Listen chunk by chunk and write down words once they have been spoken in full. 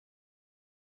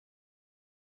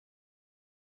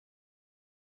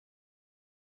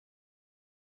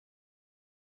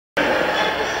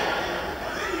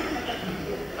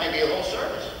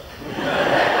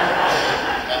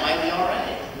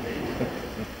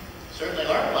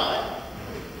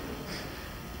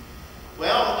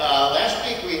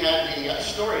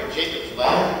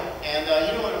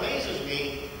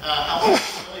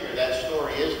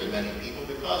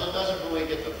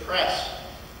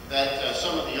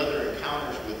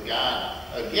encounters with God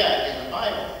get in the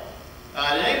Bible.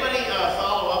 Did anybody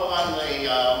follow up on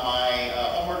my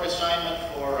homework assignment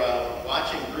for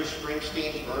watching Bruce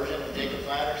Springsteen's version of Jacob's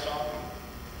Ladder song?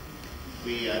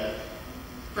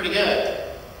 Pretty good.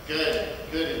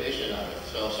 Good edition of it.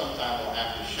 So sometime we'll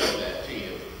have to show that to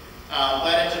you.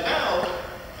 But it's about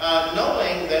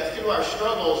knowing that through our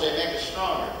struggles they make us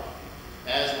stronger.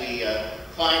 As we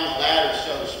climb the ladder,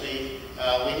 so to speak,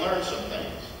 we learn some things.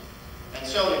 And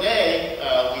so today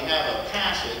we have a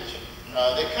passage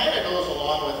that kind of goes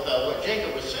along with what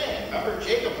Jacob was saying. Remember,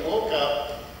 Jacob woke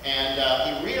up and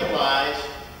he realized,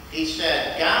 he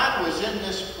said, God was in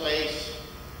this place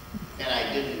and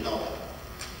I didn't know it.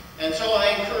 And so I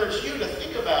encourage you to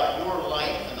think about your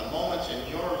life and the moments in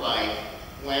your life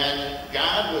when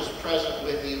God was present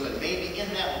with you, and maybe in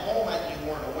that moment you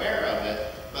weren't aware of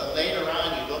it, but later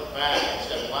on you look back and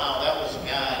said, wow, that was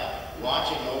God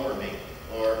watching over me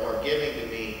or giving to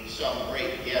me some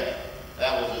great gift.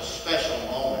 That was a special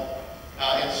moment.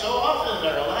 And so often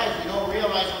in our lives we don't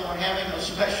realize when we're having those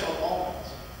special moments.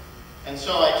 And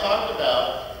so I talked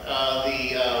about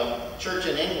the church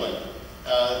in England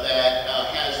that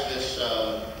has this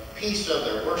piece of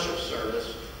their worship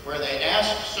service where they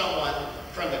ask someone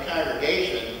from the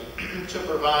congregation to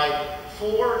provide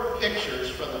 4 pictures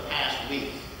from the past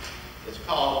week. It's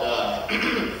called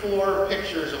 4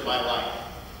 Pictures of My Life.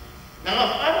 Now,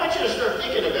 I want you to start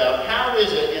thinking about how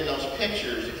is it in those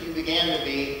pictures if you began to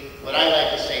be, what I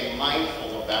like to say,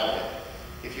 mindful about it.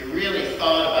 If you really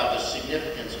thought about the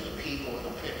significance of the people in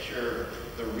the picture,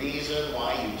 the reason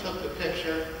why you took the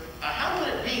picture, how would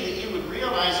it be that you would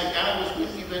realize that God was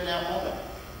with you in that moment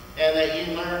and that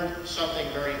you learned something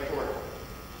very important?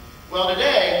 Well,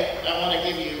 today I want to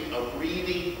give you a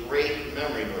really great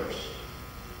memory verse.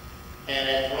 And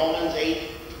it's Romans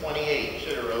 8:28.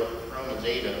 Should have wrote Romans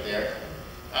 8 up there.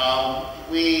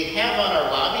 We have on our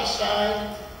lobby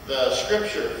side the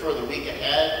scripture for the week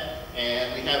ahead,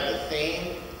 and we have the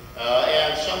theme.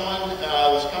 And someone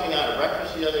was coming out of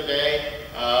breakfast the other day,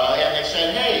 and they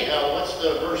said, hey, what's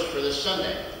the verse for this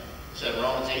Sunday? I said,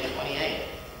 Romans 8:28.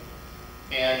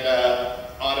 And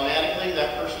automatically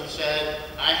that person said,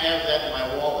 I have that in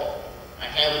my wallet. I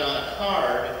have it on a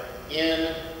card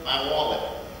in my wallet.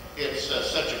 It's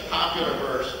such a popular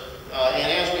verse.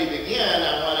 And as we begin,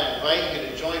 I want to invite you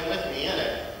to join with me in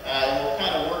it, and we'll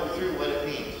kind of work through what it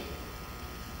means.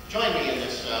 Join me in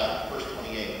this verse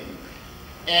 28.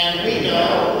 And we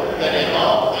know that in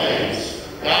all things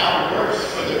God works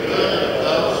for the good of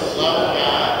those who love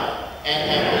God and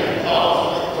have been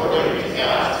called according to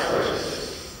God's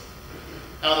purposes.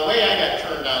 Now, the way I got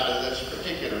turned on to this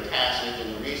particular passage,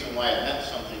 and the reason why it meant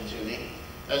something to me,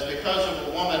 is because of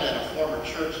a woman in a former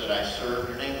church that I served.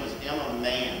 Her name was Emma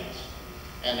Manns.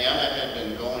 And Emma had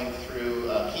been going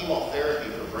through chemotherapy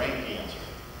for brain cancer.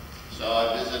 So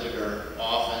I visited her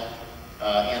often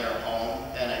in her home,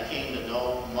 and I came to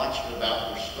know much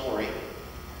about her story.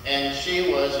 And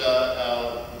she was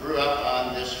grew up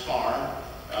on this farm,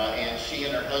 and she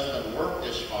and her husband worked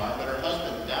this farm, but her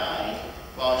husband died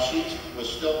while she was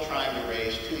still trying to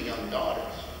raise 2 young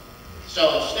daughters.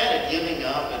 So instead of giving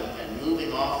up and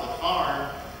moving off the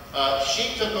farm,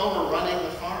 she took over running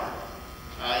the farm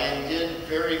and did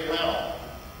very well.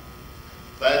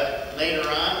 But later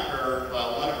on,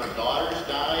 one of her daughters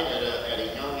died at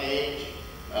a young age.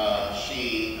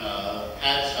 She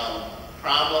had some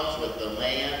problems with the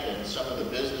land and some of the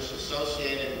business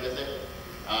associated with it.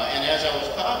 And as I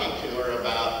was talking to her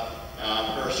about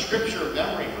her scripture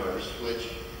memory verse,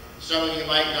 which some of you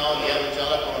might know, the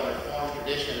evangelical and Reformed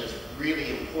tradition is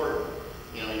really important.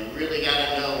 You know, you really got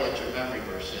to know what your memory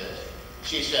verse is.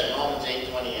 She said Romans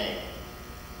 8:28.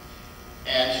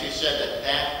 And she said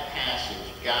that passage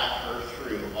got her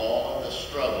through all of the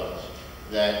struggles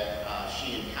that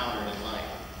she encountered in life.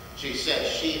 She said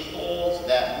she holds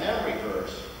that memory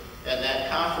verse and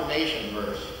that confirmation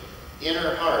verse in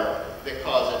her heart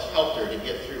because it's helped her to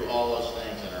get through all those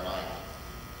things in her life.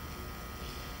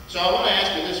 So I want to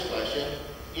ask you this question.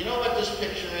 You know what this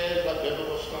picture is, what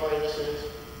biblical story this is?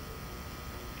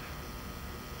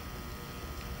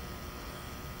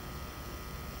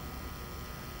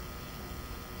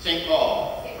 St.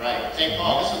 Paul, right. St.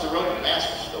 Paul, this is the road to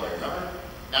Damascus story, remember?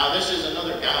 Now this is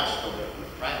another God story,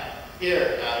 right?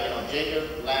 Here,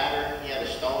 Jacob, ladder, he had a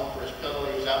stone for his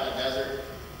pillow, he was out in the desert.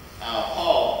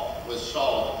 Paul was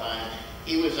Saul at the time.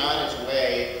 He was on his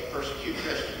way to persecute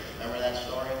Christians. Remember that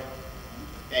story?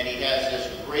 And he has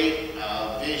this great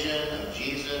vision of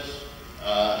Jesus,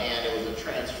 and it was a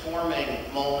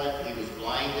transforming moment. He was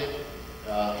blinded,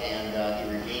 and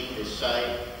he regained his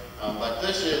sight. But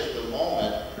this is the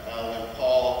moment when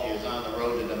Paul is on the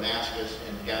road to Damascus,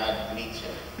 and God meets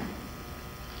him.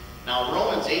 Now,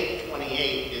 Romans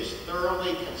 8:28 is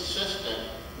thoroughly consistent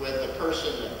with the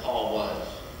person that Paul was.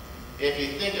 If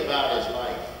you think about his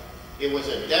life, it was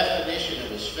a definition of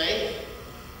his faith.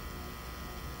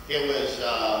 It was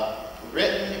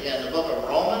written in the book of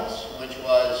Romans, which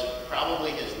was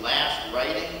probably his last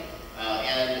writing,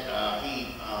 and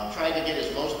he tried to get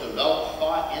his most developed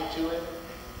thought into it.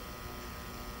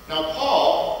 Now,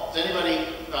 Paul, does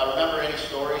anybody remember any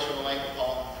stories from the life of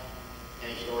Paul?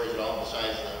 Any stories at all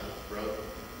besides the road?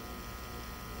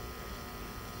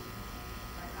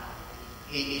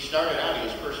 He started out, he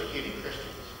was persecuting Christians,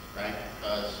 right?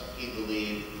 Because he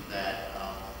believed that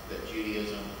that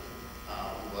Judaism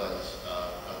was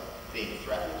being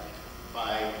threatened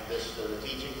by the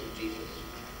teachings of Jesus.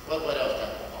 What else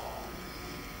happened to Paul?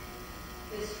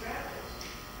 His travels.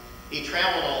 He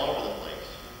traveled all over the place,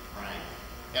 right?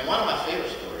 And one of my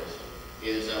favorite stories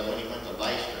is when he went to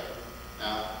Lystra.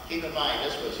 Now, keep in mind,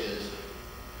 this was his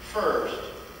first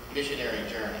missionary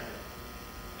journey.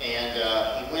 And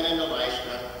he went into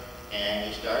Lystra, and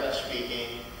he started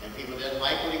speaking, and people didn't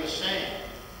like what he was saying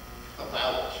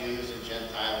about Jews and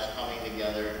Gentiles coming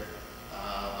together,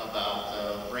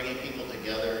 about bringing people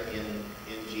together in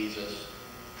Jesus.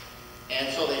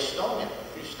 And so they stoned him,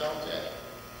 3 stones at him.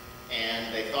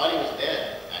 And they thought he was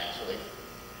dead, actually.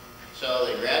 So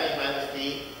they grabbed him by the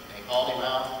feet, they hauled him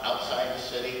outside the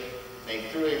city, they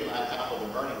threw him on top of a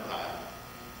burning pile.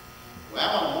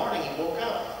 Well, one morning he woke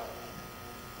up.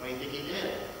 What do you think he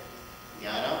did? He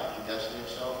got up, he dusted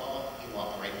himself off, he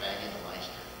walked right back into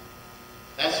Lystra.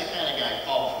 That's the kind of guy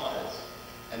Paul was.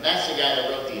 And that's the guy that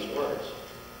wrote these words.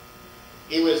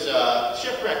 He was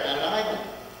shipwrecked on an island.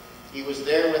 He was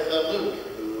there with Luke,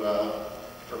 who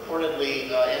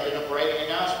purportedly ended up writing a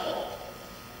gospel.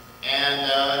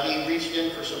 And he reached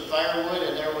in for some firewood,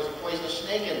 and there was a poisonous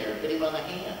snake in there, bit him on the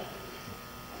hand.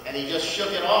 And he just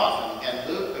shook it off, and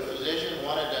Luke, the physician,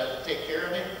 wanted to take care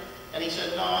of him. And he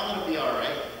said, no, I'm going to be all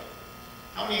right.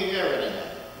 How many of you ever done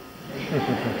that?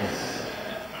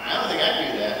 I don't think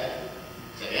I'd do that.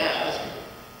 I said, yeah, that's good.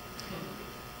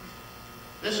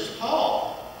 This is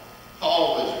Paul.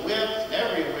 Paul was whipped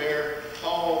everywhere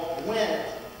Paul went.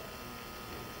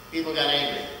 People got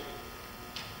angry.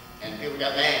 And people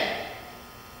got mad.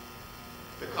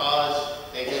 Because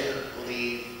they didn't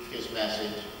believe his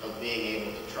message of being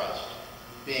able to trust.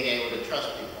 Being able to trust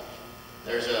people.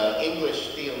 There's an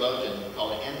English theologian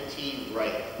called N.T.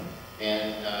 Wright,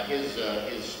 and his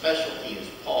specialty is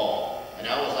Paul. And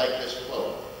I always like this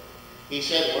quote. He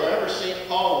said, wherever St.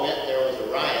 Paul went, there was a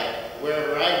riot.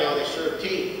 Wherever I go, they serve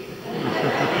tea.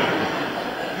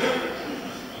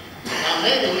 Now,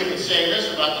 maybe we could say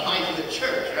this about the life of the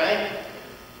church, right?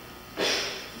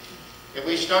 Have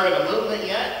we started a movement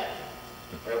yet?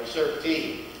 Or have we served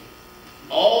tea?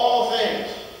 All things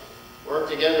work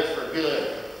together for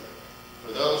good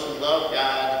for those who love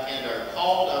God and are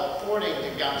called according to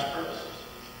God's purposes.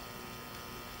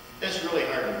 That's really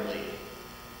hard to believe.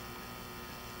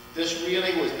 This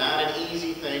really was not an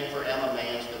easy thing for Emma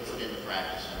Mans to put into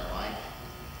practice in her life.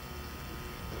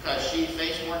 Because she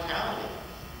faced mortality.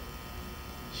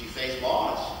 She faced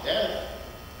loss, death,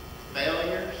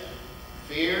 failures,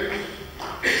 fears.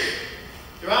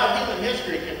 Throughout human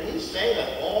history, can we say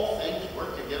that all things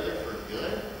work together for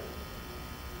good?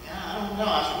 Yeah, I don't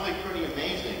know. It's really pretty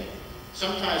amazing.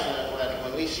 Sometimes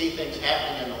when we see things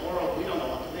happening in the world, we don't know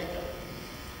what to make of it.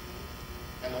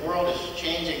 And the world is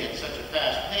changing at such a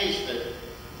fast pace that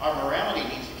our morality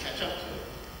needs to catch up to it.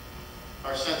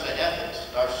 Our sense of ethics,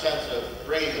 our sense of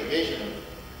bringing the vision of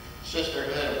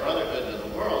sisterhood and brotherhood to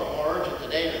the world is more urgent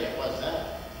today than it was then.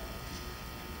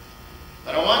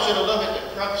 But I want you to look at the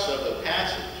crux of the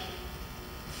passage.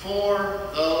 For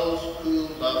those who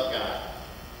love God.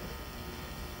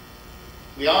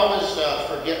 We always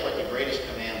forget what the greatest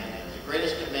commandment is. The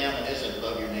greatest commandment isn't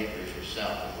love your neighbor as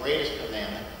yourself. The greatest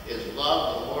commandment is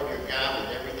love the Lord your God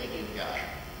with everything you've got.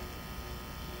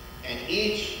 And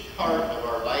each part of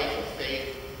our life of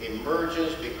faith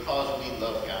emerges because we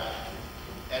love God.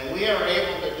 And we are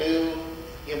able to do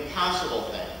impossible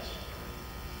things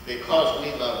because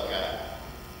we love God.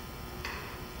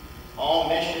 All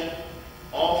mission,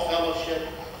 all fellowship,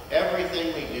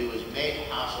 everything we do is made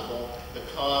possible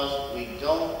because we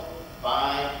don't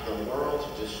buy the world's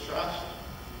distrust,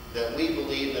 that we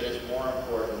believe that it's more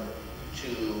important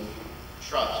to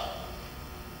trust.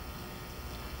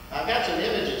 I've got some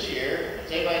images here.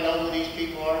 Does anybody know who these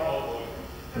people are? Oh boy.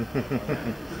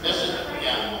 This is,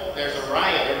 yeah, there's a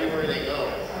riot everywhere they go.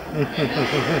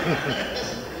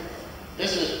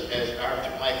 This is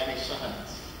my 3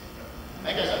 sons.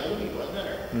 I think it was a movie, wasn't it?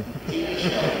 Or TV show.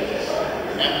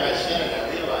 After I said it, I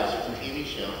realized it was a TV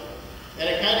show.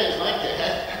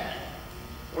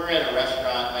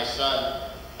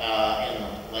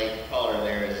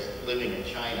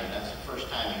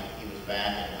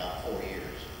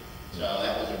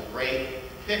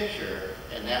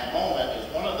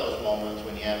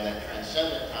 you have that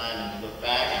transcendent time and you look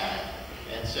back on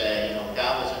it and say, you know,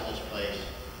 God was in this place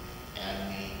and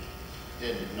we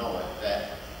didn't know it.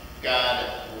 That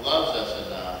God loves us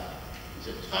enough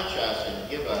to touch us and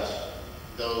give us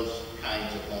those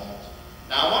kinds of moments.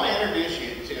 Now, I want to introduce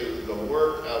you to the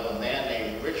work of a man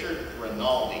named Richard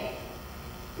Rinaldi,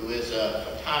 who is a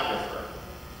photographer,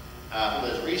 who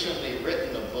has recently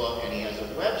written a book, and he has a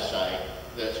website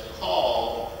that's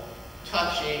called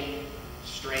Touching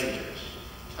Strangers.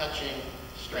 Touching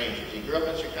Strangers. He grew up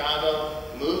in Chicago,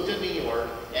 moved to New York,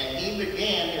 and he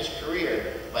began his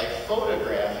career by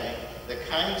photographing the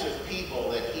kinds of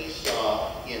people that he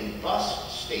saw in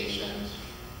bus stations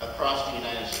across the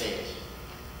United States.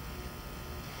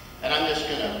 And I'm just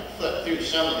going to flip through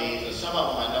some of these, and some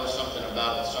of them I know something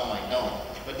about and some I don't.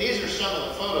 But these are some of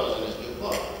the photos in his new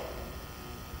book.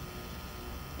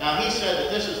 Now, he said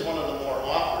that this is one of the more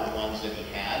awkward ones that he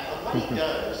had, but what he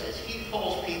does is he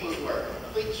pulls people who are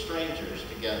complete strangers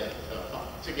together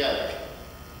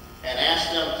and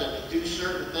asks them to do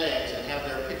certain things and have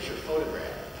their picture photographed.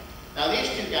 Now, these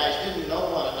two guys didn't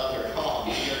know one another at all in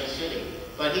New York City,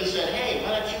 but he said, hey,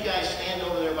 why don't you guys stand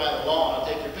over there by the wall and I'll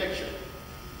take your picture.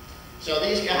 So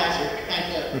these guys are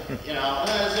kind of, you know,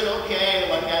 is it okay?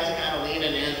 One guy's kind of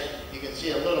leaning in. You can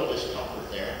see a little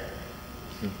discomfort there.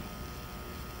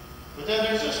 But then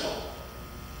there's this one.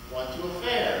 Went to a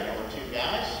fair. There were two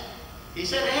guys. He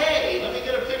said, hey, let me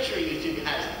get a picture of you two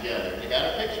guys together. They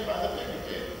got a picture by the picnic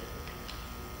table.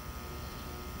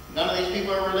 None of these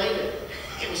people are related.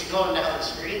 It was going down the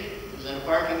street. It was in a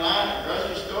parking lot at a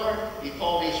grocery store. He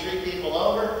pulled these three people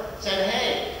over, said,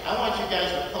 hey, I want you guys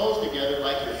to pose together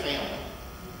like your family.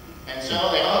 And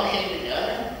so they all came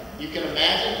together. You can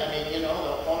imagine, I mean, you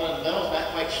know, the one in the middle is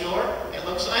not quite sure. It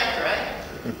looks like, right?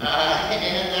 And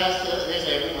they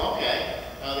say, okay.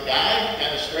 The guy,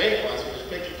 kind of straight, wants to get his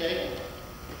picture taken.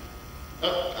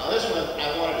 Oh, now this one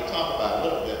I wanted to talk about a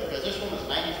little bit because this one was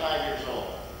 95 years old.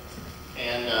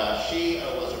 And she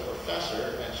was a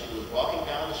professor, and she was walking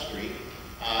down the street,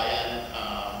 and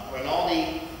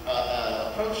Rinaldi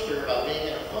approached her about being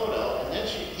in a photo, and then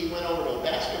he went over to a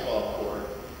basketball court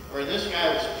where this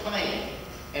guy was playing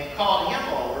and called him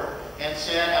over and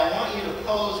said, I want you to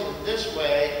pose in this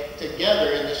way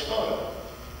together in this photo.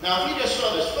 Now, if you just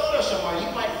saw this photo somewhere,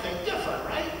 you might think different,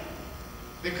 right?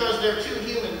 Because they're two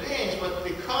human beings, but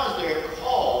because they're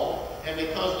called and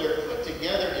because they're put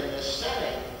together in this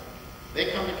setting,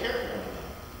 they come to care for one another.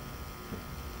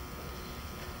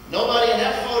 Nobody in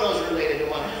that photo is related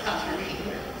to one another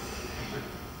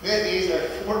either. These are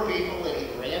four people that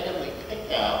he randomly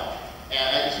picked out.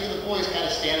 And you see the boys kind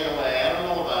of standing away. I don't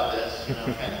know about this, you know,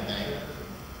 kind of thing.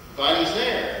 But he's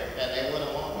there, and they went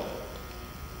along with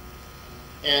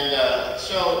it. And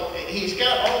so he's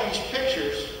got all these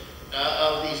pictures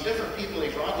of these different people he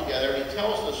brought together, and he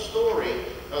tells the story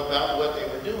about what they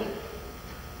were doing.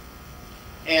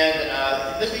 And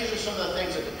these are some of the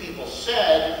things that the people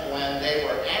said when they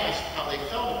were asked how they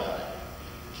felt about it.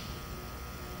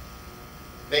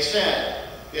 They said,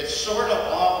 it's sort of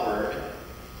awkward,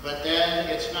 but then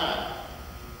it's not.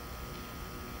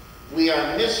 We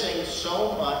are missing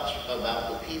so much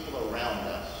about the people around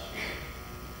us.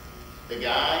 The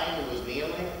guy who was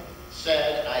kneeling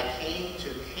said, I came to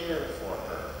care for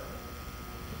her.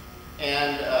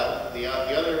 And the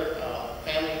other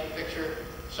family picture,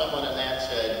 someone in that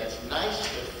said, it's nice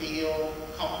to feel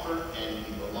comfort and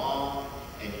you belong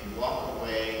and you walk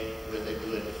away with a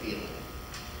good feeling.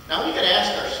 Now we could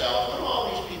ask ourselves, what do all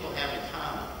these people have in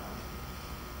common?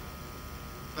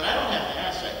 But I don't have to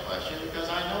ask that question because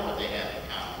I know what they have in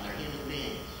common. They're human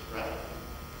beings, right?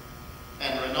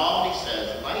 And Rinaldi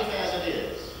says, life as it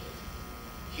is,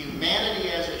 humanity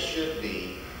as it should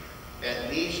be, at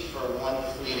least for one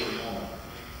fleeting moment.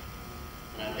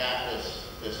 And I've got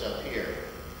this up here.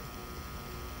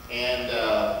 And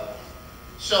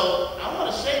so I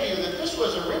want to say to you that this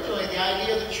was originally the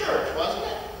idea of the church, wasn't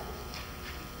it?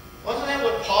 Wasn't that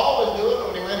what Paul was doing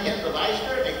when he went into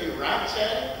Lystra and he threw rocks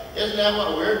at him? Isn't that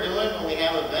what we're doing when we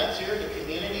have events here in the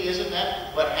community? Isn't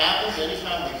that what happens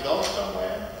anytime we go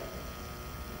somewhere?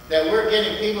 That we're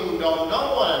getting people who don't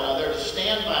know one another to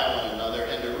stand by one another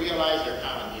and to realize their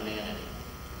common humanity.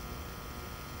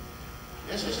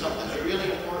 This is something that's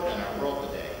really important in our world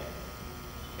today.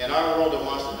 In our world that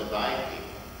wants to divide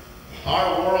people.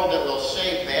 Our world that will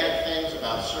say bad things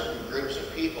about certain groups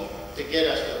of people to get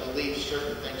us to believe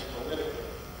certain things politically.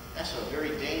 That's a very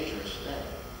dangerous thing.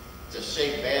 To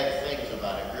say bad things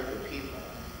about a group of people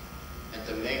and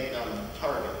to make them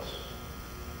targets.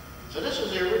 So this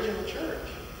was the original church.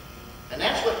 And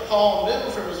that's what Paul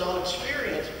knew from his own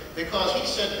experience because he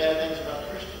said bad things about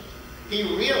Christians. He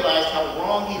realized how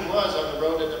wrong he was on the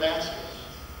road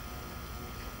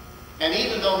And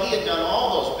even though he had done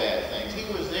all those bad things,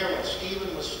 he was there when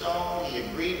Stephen was stoned. He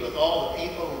agreed with all the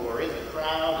people who were in the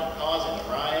crowd and causing a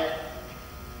riot.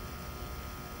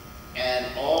 And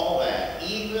all that,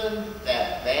 even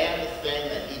that bad thing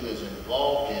that he was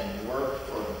involved in, worked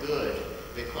for good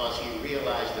because he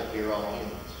realized that we are all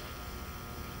humans.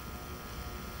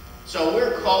 So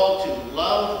we're called to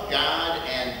love God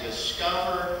and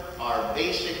discover our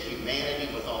basic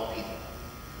humanity with all people.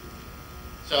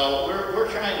 So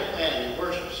we're trying to plan a new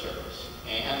worship service,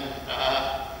 and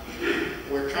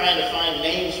we're trying to find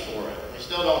names for it. We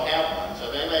still don't have one, so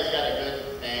if anybody's got a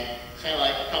good name, it's kind of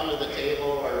like Come to the Table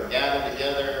or Gather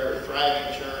Together or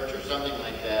Thriving Church or something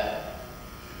like that.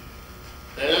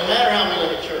 But it doesn't matter how we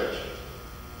look at church,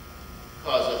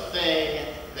 because the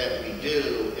thing that we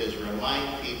do is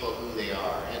remind people who they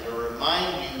are and to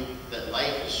remind you that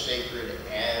life is sacred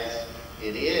as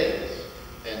it is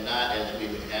and not as we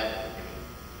would have it to be.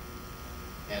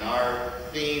 And our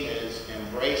theme is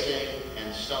embracing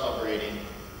and celebrating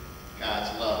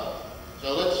God's love.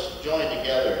 So let's join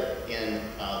together in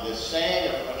this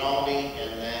saying of Rinaldi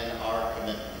and then our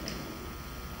commitment.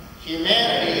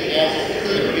 Humanity as it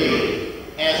could be,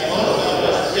 as most of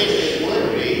us wish it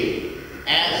would be,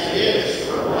 as it is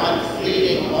for one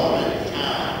fleeting moment in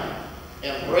time,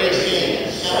 embracing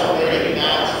and celebrating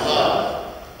God's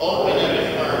love, open and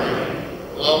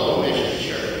affirming, Global Mission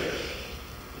Church.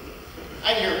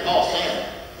 I hear Paul saying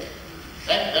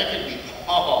that. That could be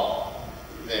Paul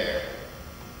there.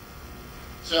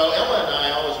 So Ella and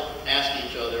I always ask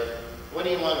each other, what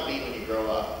do you want to be when you grow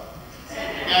up? You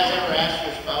guys ever ask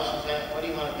your spouses that? What do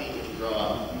you want to be when you grow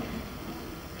up?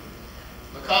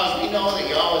 Because we know that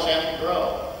you always have to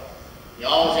grow. You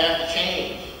always have to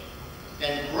change.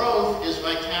 And growth is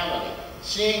vitality.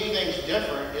 Seeing things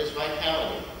different is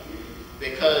vitality.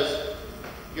 Because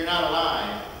you're not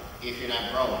alive if you're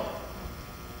not growing.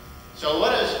 So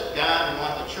what does God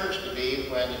want the church to be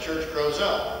when the church grows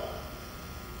up?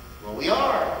 Well, we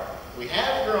are. We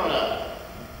have grown up.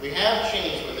 We have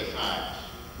changed with the times.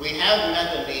 We have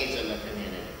met the needs in the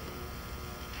community.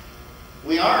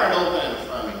 We are an open and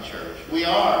affirming church. We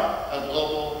are a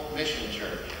global mission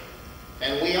church.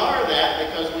 And we are that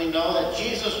because we know that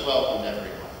Jesus welcomed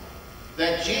everyone.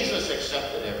 That Jesus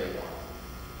accepted everyone.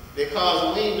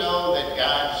 Because we know that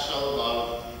God so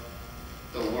loved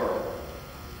the world.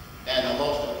 And the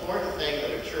most important thing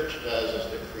that a church does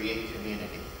is to create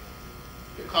community.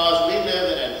 Because we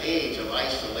live in an age of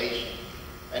isolation.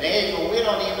 An age when we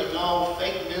don't even know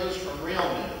fake news from real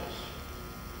news.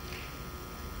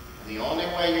 And the only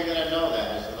way you're going to know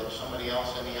that is to look somebody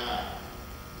else in the eye.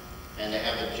 And to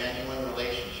have a genuine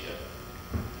relationship.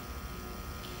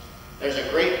 There's a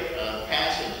great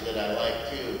passage that I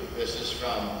like too. This is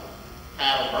from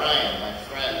Pat O'Brien, my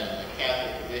friend in the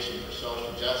Catholic Commission for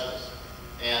Social Justice.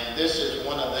 And this is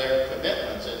one of their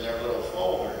commitments in their little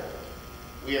folder.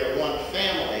 We are one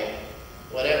family,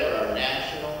 whatever our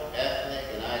national, ethnic,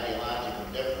 and ideological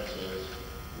differences,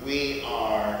 we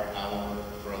are our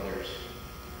brother's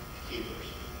keepers.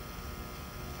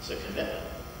 It's a commitment.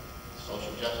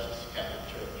 Social justice, Catholic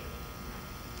Church.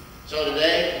 So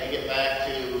today, we get back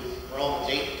to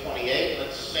Romans 8:28.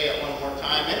 Let's say it one more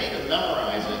time. Maybe you can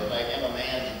memorize it like Emma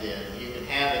Manns did. You can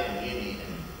have it when you need it.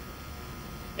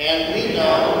 And we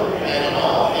know that in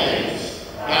all things,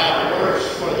 God works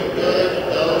for the good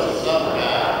of those who love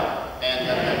God and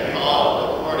have been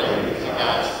called according to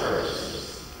God's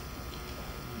purposes.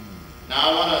 Now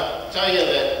I want to tell you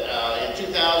that in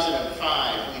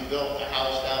 2005, we built a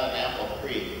house down in Apple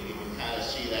Creek. You can kind of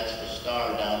see that's the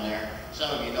star down there. Some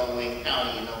of you know Wayne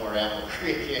County, you know where Apple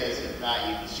Creek is. If not,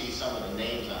 you can see some of the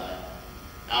names on it.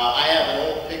 I have an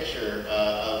old picture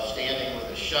of standing with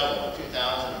a shovel in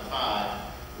 2005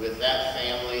 with that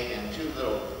family and two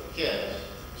little kids.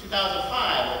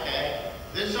 2005, okay?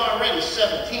 This is already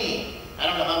 17. I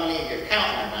don't know how many of you are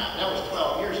counting or not. That was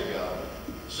 12 years ago.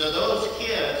 So those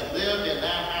kids lived in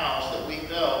that house that we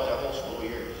built their whole school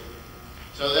years.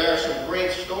 So there are some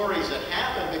great stories that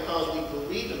happen because we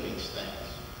believe in these things.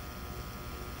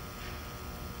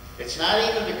 It's not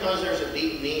even because there's a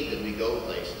deep need that we go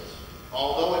places.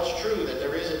 Although it's true that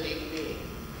there is a deep need.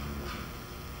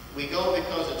 We go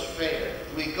because it's fair.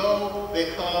 We go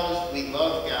because we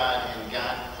love God and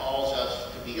God calls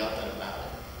us to be up and about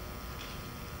it.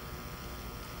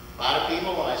 A lot of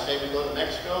people, when I say we go to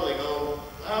Mexico, they go,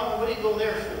 well, what do you go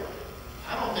there for?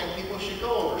 I don't think people should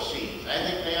go overseas. I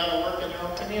think they ought to work in their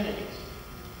own communities.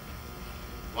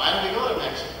 Why do we go to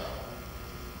Mexico?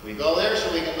 We go there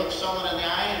so we can look someone in the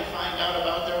eye and find out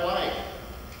about their life.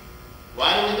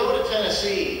 Why do we go to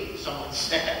Tennessee? Someone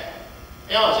said.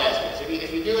 They always ask me,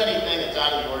 if you do anything that's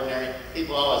out of the ordinary,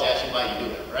 people always ask you why you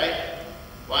do it, right?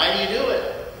 Why do you do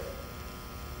it?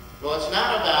 Well, it's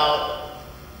not about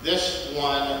this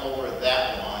one over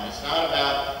that one. It's not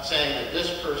about saying that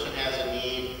this person has a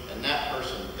need and that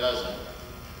person doesn't.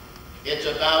 It's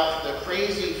about the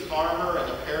crazy farmer in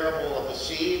the parable of the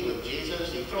seed with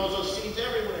Jesus. He throws those seeds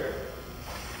everywhere.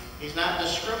 He's not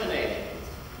discriminating.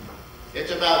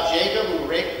 It's about Jacob who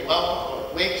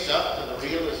wakes up to the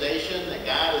realization that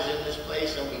God is in this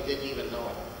place and we didn't even know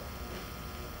it.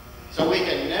 So we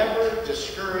can never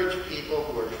discourage people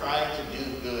who are trying to do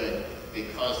good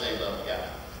because they love God.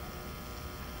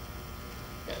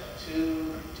 Got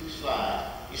two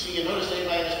slides. You notice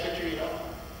anybody in this picture you know?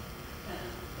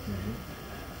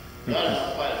 You ought to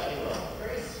know quite a few of them.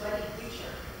 Very sweaty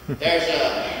creature.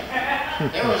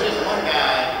 There was this one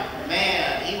guy,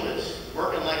 man, he was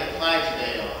working like a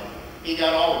Clydesdale. He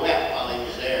got all wet while he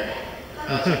was there.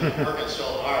 Because he was working so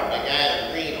hard. That guy in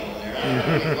the green over there, I don't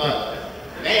know who he was.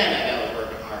 But man, that guy was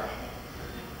working hard.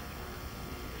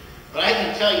 But I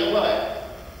can tell you what.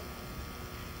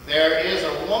 There is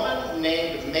a woman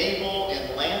named Mabel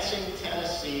in Lansing,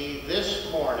 Tennessee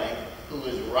this morning who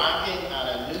is rocking on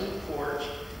a new porch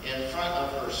in front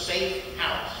of her safe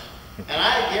house. And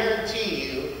I guarantee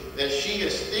you that she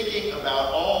is thinking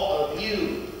about all of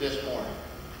you this morning,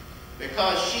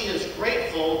 because she is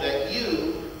grateful that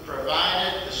you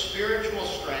provided the spiritual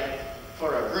strength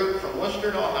for a group from Worcester,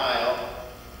 Ohio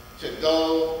to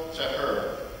go to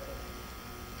her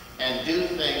and do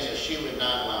things that she would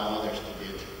not allow others to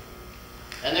do.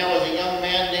 And there was a young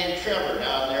man named Trevor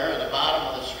down there at the bottom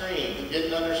of the screen who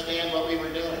didn't understand what we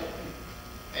were doing.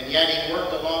 And yet he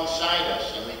worked alongside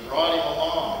us, and we brought him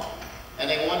along. And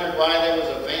they wondered why there was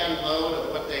a van load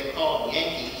of what they called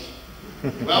Yankees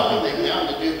welcoming them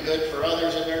to do good for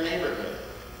others in their neighborhood.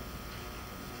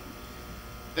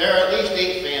 There are at least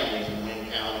 8 families in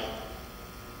Wayne County,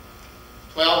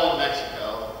 12 in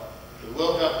Mexico, who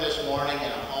woke up this morning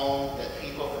in a home that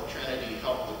people from Trinity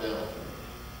helped to build.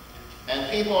 And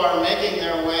people are making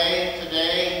their way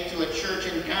today to a church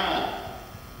in Ghana.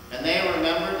 And they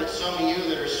remembered that some of you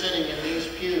that are sitting in these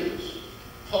pews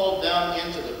pulled them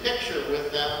into the picture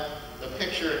with them, the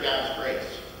picture of God's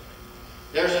grace.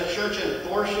 There's a church in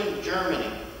Borchen,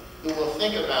 Germany, who will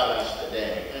think about us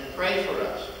today and pray for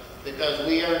us, because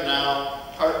we are now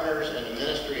partners in the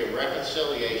ministry of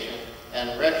reconciliation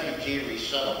and refugee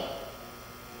resettlement.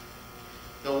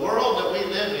 The world that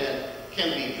we live in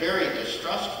can be very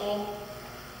distrustful,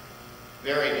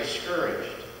 very discouraged.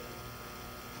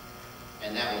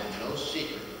 And that was no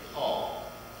secret to Paul,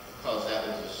 because that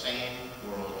was the same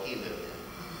world he lived in.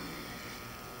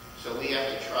 So we have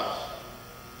to trust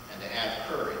and to have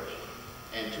courage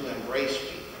and to embrace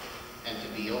people and to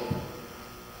be open.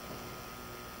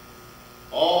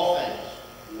 All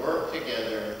things work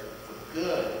together for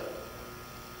good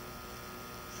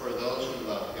for those who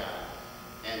love God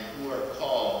and who are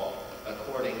called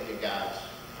according to God's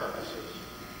purposes.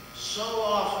 So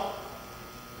often,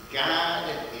 God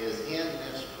is in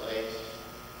this place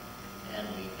and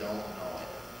we don't know it.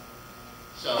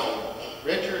 So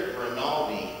Richard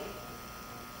Rinaldi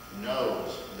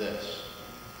knows this.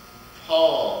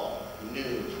 Paul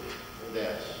knew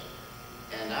this.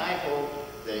 And I hope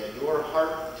that your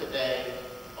heart today